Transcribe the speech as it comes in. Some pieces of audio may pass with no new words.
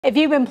If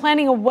you've been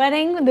planning a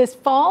wedding this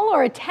fall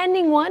or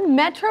attending one,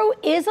 Metro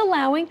is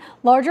allowing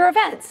larger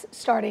events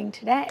starting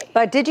today.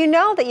 But did you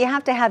know that you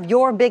have to have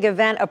your big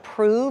event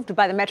approved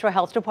by the Metro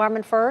Health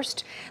Department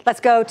first? Let's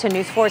go to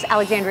News 4's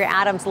Alexandria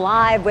Adams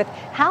live with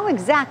how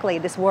exactly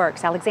this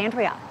works.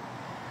 Alexandria.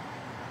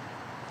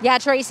 Yeah,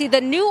 Tracy,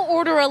 the new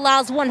order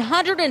allows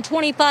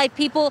 125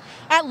 people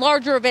at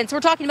larger events.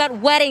 We're talking about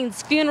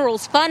weddings,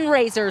 funerals,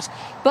 fundraisers.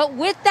 But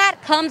with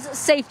that comes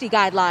safety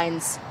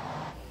guidelines.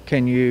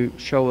 Can you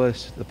show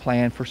us the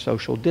plan for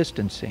social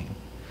distancing?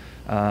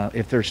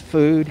 If there's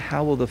food,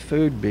 how will the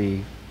food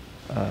be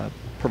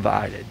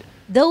provided?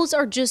 Those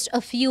are just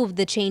a few of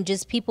the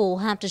changes people will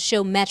have to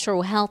show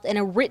Metro Health in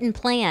a written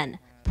plan.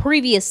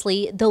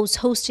 Previously, those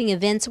hosting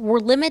events were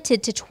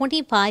limited to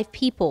 25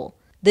 people.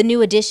 The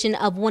new addition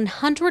of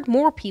 100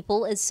 more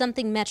people is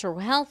something Metro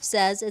Health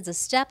says is a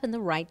step in the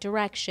right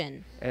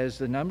direction. As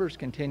the numbers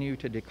continue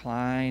to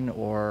decline,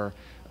 or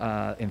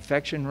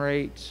infection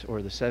rates,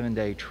 or the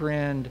 7-day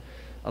trend,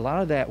 a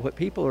lot of that, what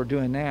people are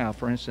doing now,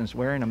 for instance,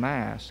 wearing a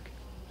mask,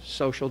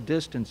 social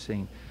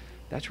distancing,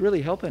 that's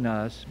really helping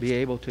us be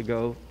able to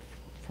go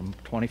from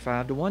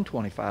 25 to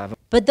 125.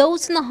 But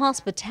those in the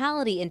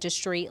hospitality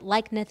industry,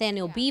 like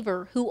Nathaniel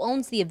Beaver, who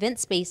owns the event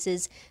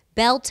spaces,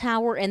 Bell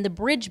Tower and the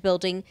Bridge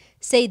Building,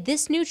 say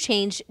this new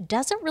change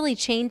doesn't really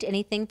change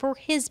anything for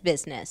his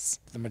business.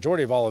 The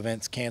majority of all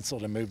events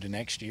canceled and moved to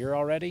next year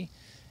already.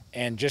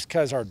 And just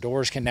because our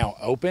doors can now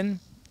open,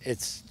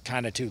 it's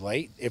kind of too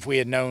late. If we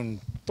had known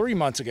 3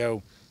 months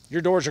ago, your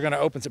doors are going to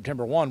open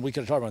September 1, we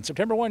could have talked about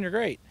September 1, you're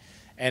great.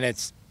 And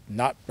it's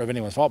not of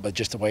anyone's fault, but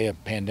just the way a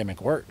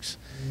pandemic works.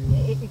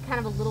 It's kind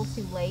of a little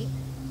too late,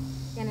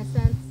 in a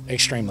sense?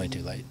 Extremely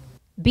too late.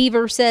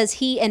 Beaver says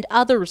he and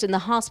others in the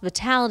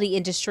hospitality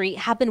industry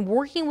have been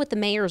working with the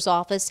mayor's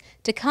office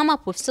to come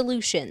up with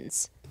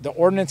solutions. The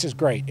ordinance is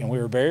great, and we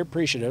were very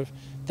appreciative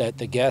that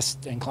the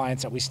guests and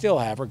clients that we still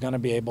have are going to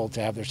be able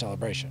to have their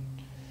celebration.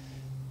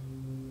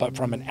 But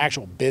from an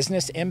actual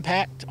business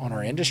impact on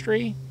our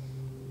industry,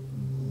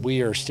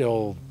 we are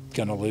still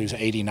going to lose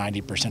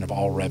 80–90% of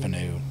all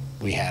revenue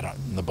we had on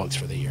the books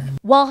for the year.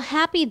 While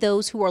happy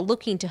those who are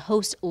looking to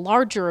host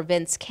larger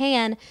events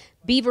can,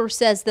 Beaver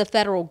says the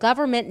federal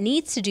government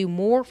needs to do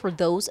more for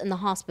those in the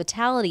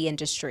hospitality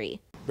industry.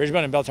 Bridge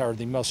Building and Bell Tower are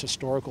the most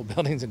historical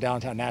buildings in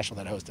downtown Nashville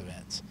that host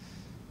events.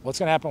 What's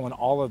going to happen when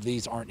all of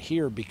these aren't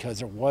here because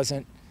there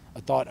wasn't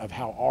a thought of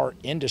how our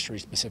industry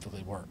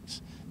specifically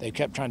works? They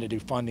kept trying to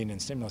do funding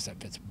and stimulus that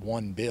fits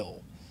one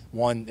bill.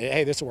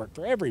 Hey, this will work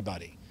for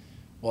everybody.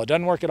 Well, it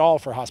doesn't work at all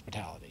for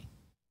hospitality.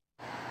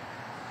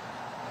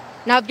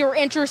 Now, if you're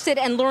interested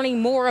in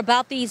learning more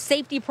about these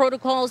safety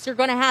protocols you're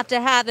going to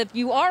have if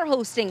you are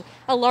hosting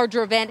a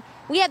larger event,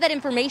 we have that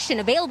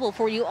information available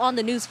for you on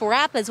the News 4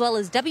 app as well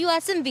as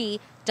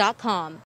WSMV.com.